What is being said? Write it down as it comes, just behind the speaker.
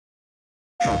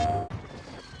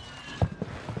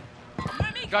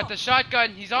Got the shotgun.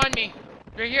 He's on me.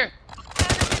 Right here.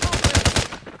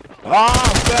 Ah,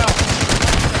 I'm down.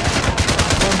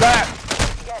 Come back.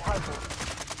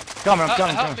 Coming, I'm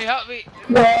coming. Help me, help me.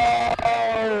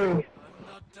 No.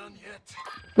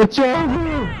 It's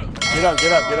over. Get up,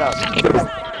 get up, get up.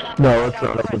 No, it's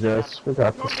not up with us. We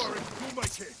got this.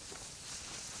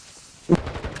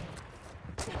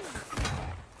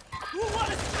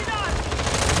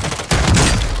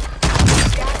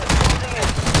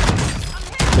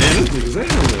 Man, this nigga's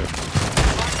everywhere.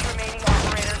 Remaining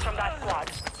operators from that squad.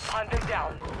 Hunt them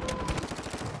down.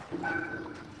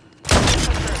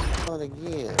 On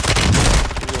again.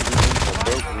 You're gonna be some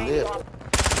broken lip.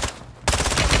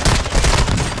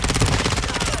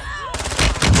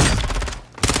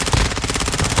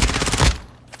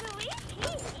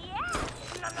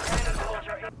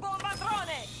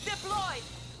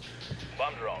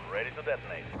 Bomb drone ready to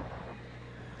detonate.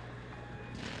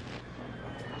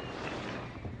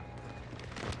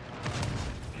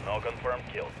 No confirmed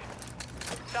kills.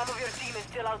 Some of your team is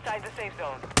still outside the safe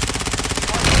zone.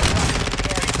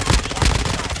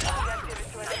 Objective is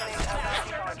to eliminate all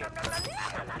bounty targets.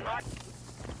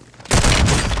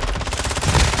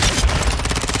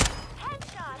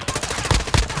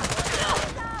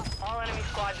 All enemy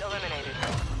squads eliminated.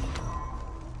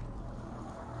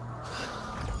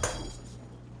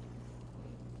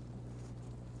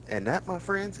 And that, my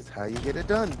friends, is how you get it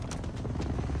done.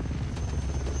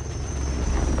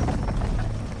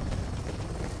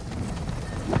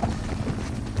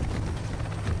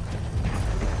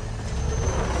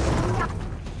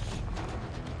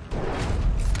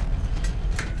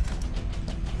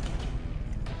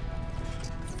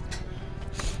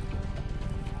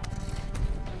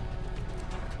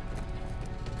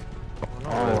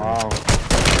 Oh, wow.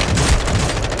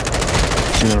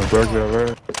 You know, break that,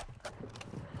 right?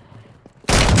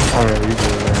 Oh, yeah, you did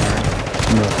it,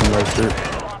 man. Nothing like that.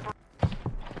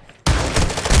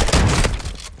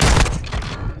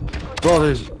 Bro,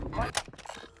 there's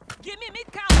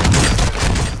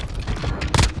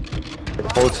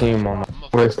whole team on my.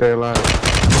 Wait, stay alive.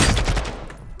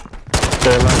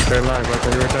 Stay alive, stay alive. Right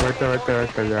there, right there, right there, right there,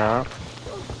 right there, yeah.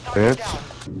 Bitch.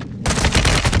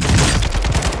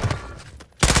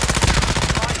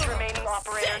 Remaining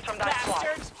operators from that squad.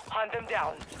 Hunt them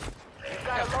down. You've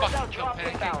got a loadout drop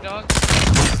inbound. Dog.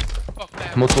 Fuck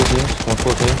that. Multiple teams,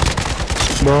 multiple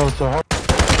teams. Bro, it's a hard.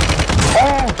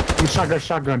 Oh! You shotgun,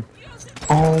 shotgun.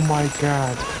 Oh my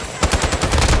god.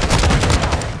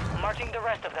 Marking the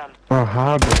rest of them. Bro,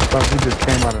 how the fuck he just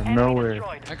came out of nowhere?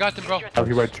 I got them, bro. Oh,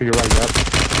 he right to your right, yep.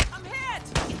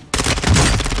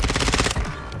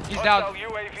 He's down.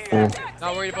 Cool.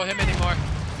 Not worried about him anymore.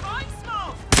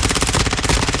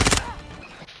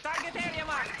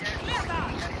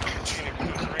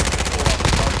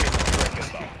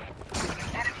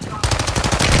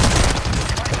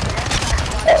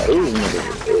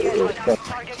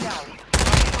 Target down.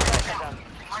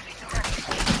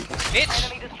 Bitch.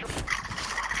 Enemy destroyed.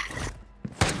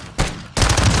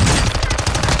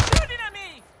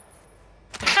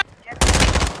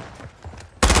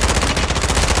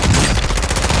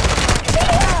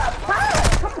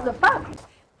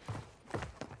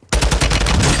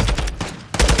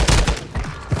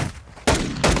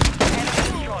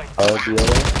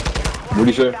 What do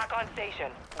you say? Back on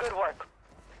station. Good work.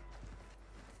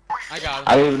 I got him.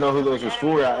 I didn't even know who those was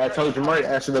for. I told you, Mike,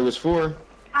 asked who that was for.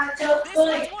 That's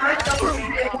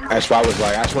why I was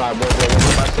like, that's when I woke up.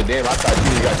 I said, damn, I thought you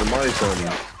got Jamari on me.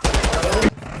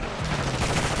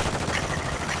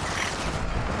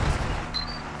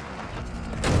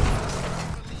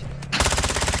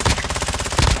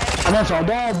 And that's all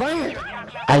ball, bang!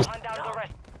 Hunt down the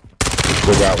rest.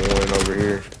 Still got one over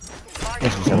here.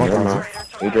 Never mind.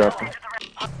 We dropped him.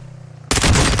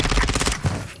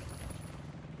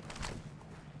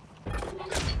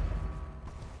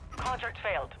 Contract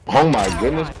failed. Oh my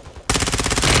goodness.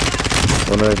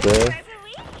 One right there.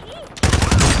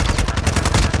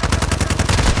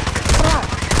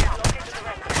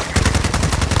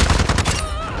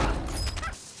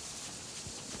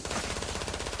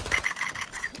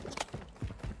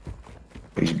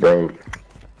 He's broke.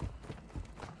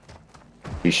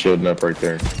 He's shielding up right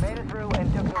there. Made it through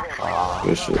and took the win.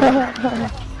 Good shit.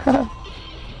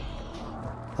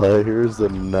 Here's the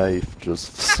knife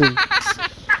just sinks.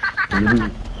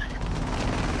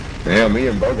 Damn, me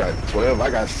and Bo got 12. I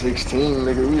got 16.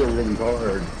 Nigga, we are really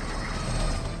hard.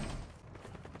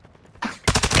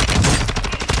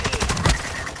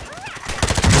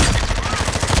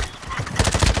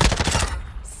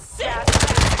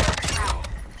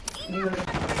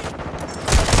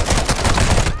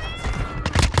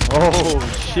 Oh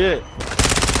shit.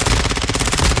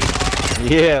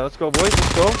 Yeah, let's go boys,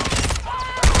 let's go.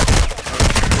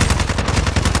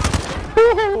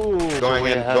 Going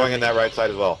in that right side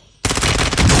as well.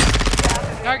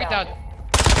 Target down.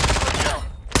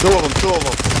 Two of them.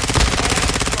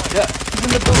 Yeah, he's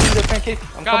in the building, the pancake.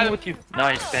 I'm Got coming him. with you.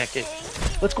 Nice pancake.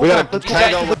 Let's go We back, got a let's go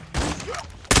tag back. over.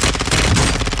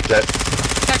 Dead.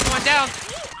 Second one down.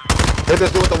 Hit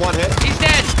this dude with the one hit. He's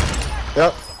dead.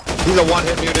 Yep. He's a one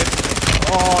hit muted.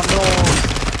 Oh no.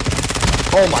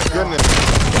 Oh my goodness.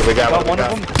 What do we got? Got What do we one of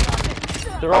got?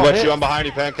 them. They're all I'm with hit. you. I'm behind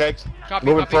you, pancakes. Copy,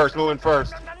 Moving copy.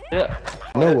 first. Yeah.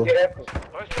 No one.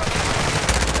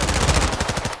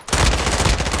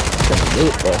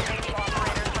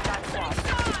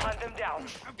 Hunt them down.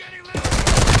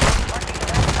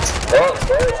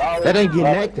 That ain't getting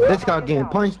active. This guy getting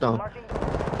punched on.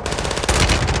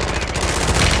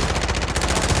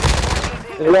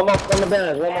 One more coming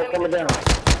down.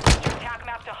 Attack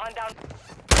map to hunt down.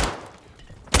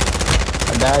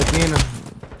 I died again.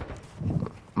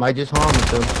 Might just harm him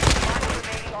too.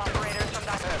 Remaining operators from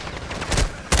that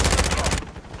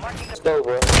marking the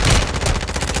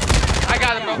I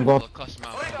got him, I'm bro. going- Cuss him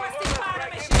out.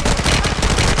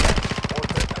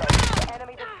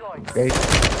 enemy destroyed. Okay.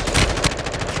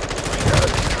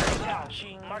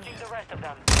 Marking the rest of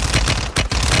them.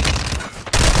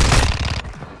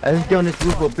 Let's get on this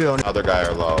roof up here. Other guy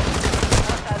are low.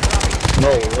 No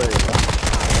way.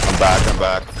 I'm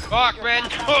back. Fuck, man.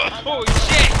 Holy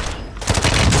shit.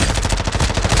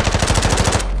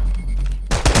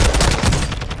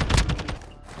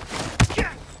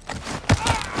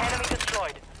 Enemy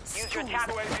destroyed. Use your attack.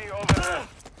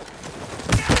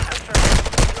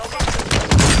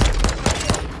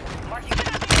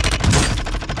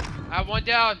 I have one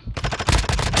down.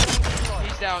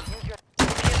 He's down.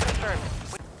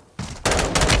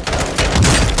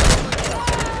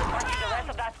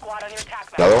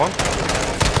 Another one?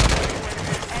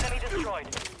 Enemy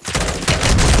destroyed.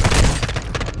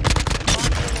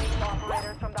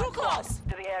 Too close.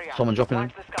 To the area. Someone dropping in.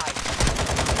 Watch the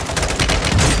sky.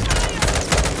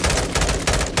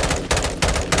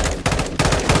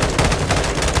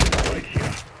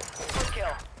 Good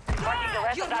kill. Marking the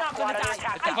rest of that squad on your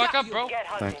attack. Get the fuck up, bro. Get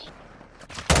hunting.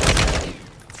 Thanks.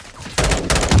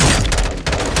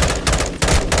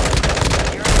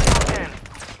 You're in the top 10.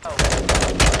 Oh.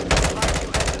 Advise you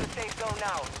head to the safe zone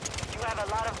now. You have a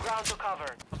lot of ground to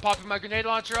cover. I'm popping my grenade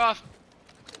launcher off.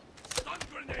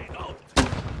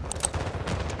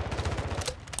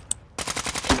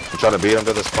 I'm trying to beat him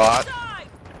to the spot.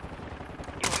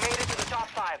 You've made it to the top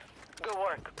 5. Good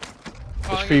work.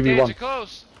 Calling it 3v1. danger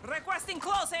close. Requesting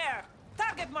close air.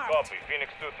 Target marked. Copy.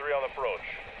 Phoenix 2-3 on approach.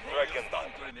 Strike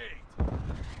inbound.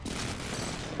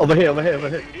 Over here.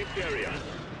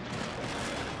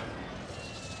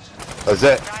 That's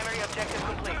it. Primary objective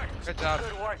complete. Good job.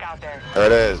 Good work out there. There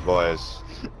it is, boys.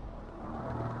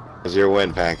 It's your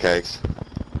win, pancakes.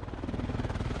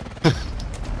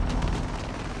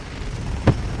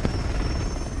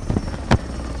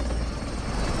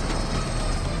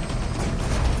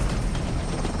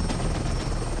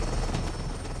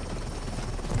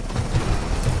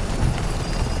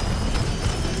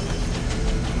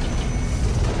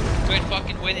 Good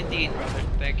fucking win indeed, brother.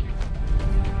 Thank you.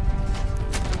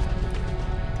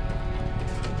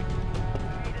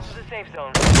 This is the safe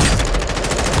zone.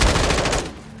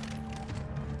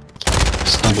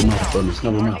 Snub him out, brother.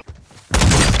 Snub him out.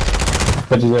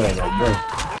 What is that, bro?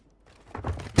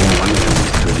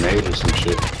 Grenade or some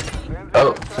shit.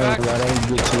 Oh, that ain't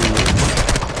good team.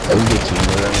 That was good team,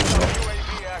 but I don't know.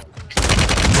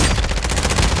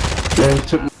 Yeah, he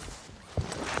took me.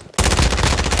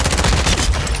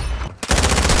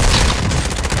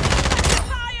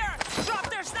 Fire! Drop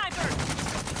their sniper!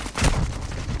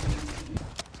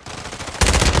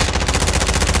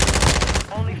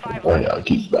 Only 5 Oh, left. y'all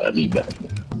keep batting me back.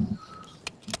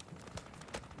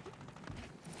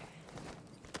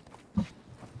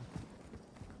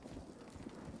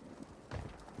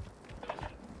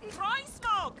 Throwing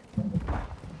smoke!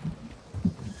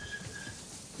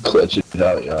 Clutch it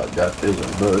out, y'all. Got this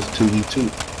one, bro. It's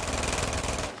 2v2.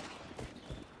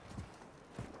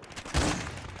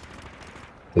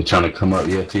 They trying to come up,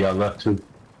 yeah, to y'all left too.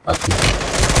 I think.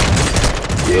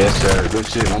 Yes, sir. Good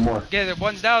shit. One more. Get it.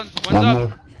 One's down. One's One up.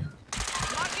 more.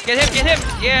 Get him.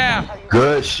 Yeah.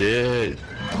 Good shit.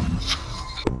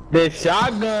 The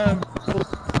shotgun.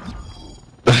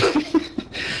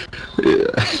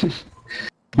 Yeah.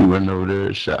 He went over there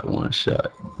and shot one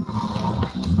shot.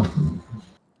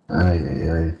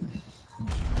 Ay.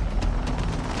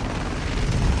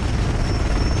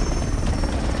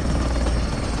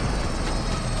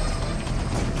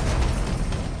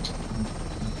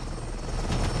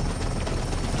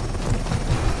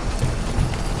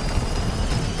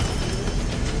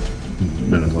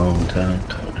 long time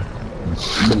coming.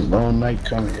 It's been a long night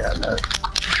coming, yeah, I know.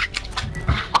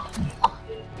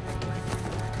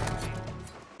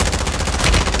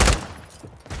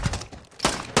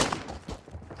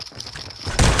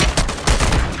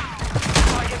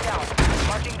 Target down.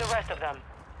 Marking the rest of them.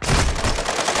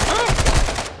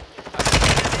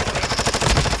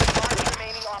 Mark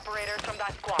remaining operators from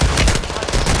that squad.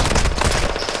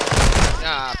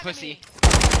 Ah, pussy.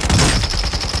 Enemy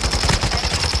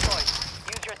destroyed.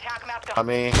 Use your attack map to I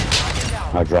mean, target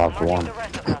down. I dropped Marking one. the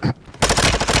rest of them.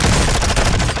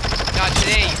 Not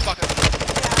today, you fucking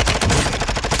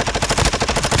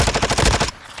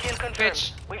Kill confirmed.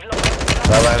 bitch. We've lost.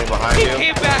 that landing behind He you.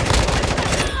 came back.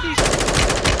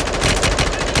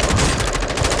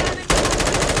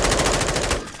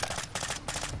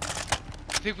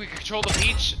 I think we control the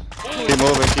beach. Ooh. Keep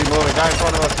moving. Guy in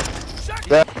front of us.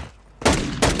 That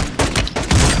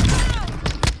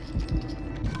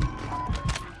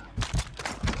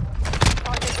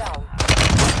Target down.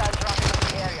 Hostile dropping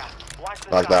into the area. Watch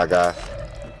the like that guy.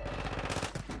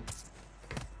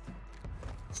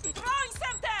 Throwing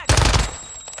Semtex!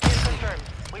 Kill confirmed.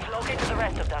 We've located the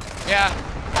rest of them. Yeah.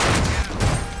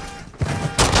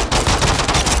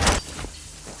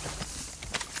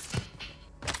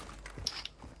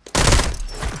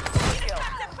 Kill.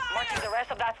 Marking the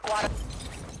rest of that squad.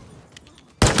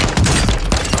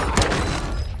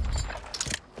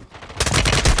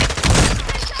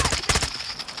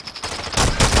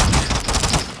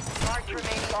 Marked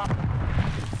remaining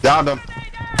off. Downed him.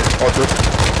 Or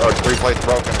three plates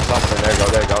broken or something. There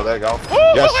you go.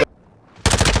 Yes, sir.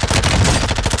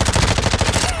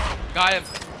 Got him.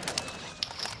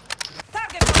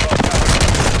 Target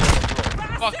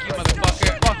Fuck you,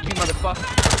 motherfucker. Fuck you,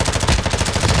 motherfucker.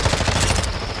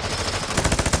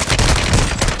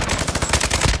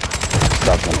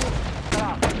 Stop them.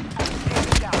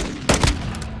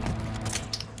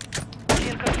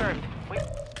 Kill confirmed.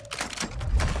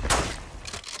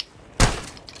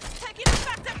 Taking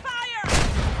effective fire!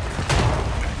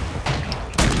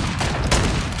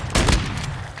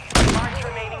 Marked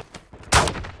remaining.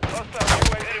 Hostile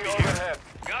UAV overhead.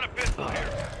 Got a pistol here.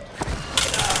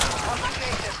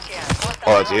 Concentration scan.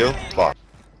 Oh, it's you? Fuck.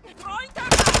 Throwing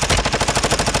target!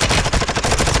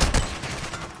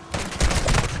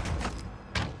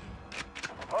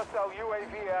 Hostile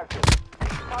UAV active.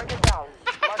 Target down.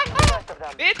 Marking the rest of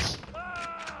them. Bitch.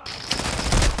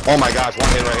 Oh my gosh, one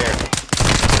hit right here.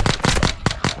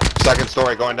 Second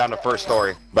story going down to first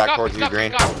story. Back Copy, towards you, copy,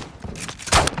 Green. copy.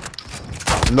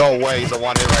 No way, he's a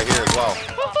one hit right here as well.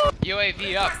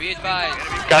 UAV up, be advised.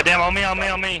 Goddamn, on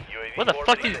me. Where the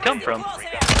fuck did he come from? Close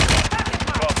air!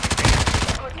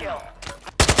 Good kill.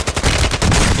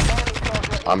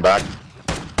 I'm back.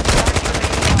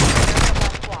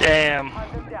 Damn.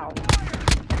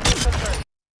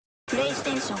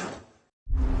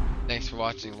 Thanks for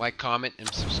watching. Like, comment, and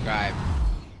subscribe.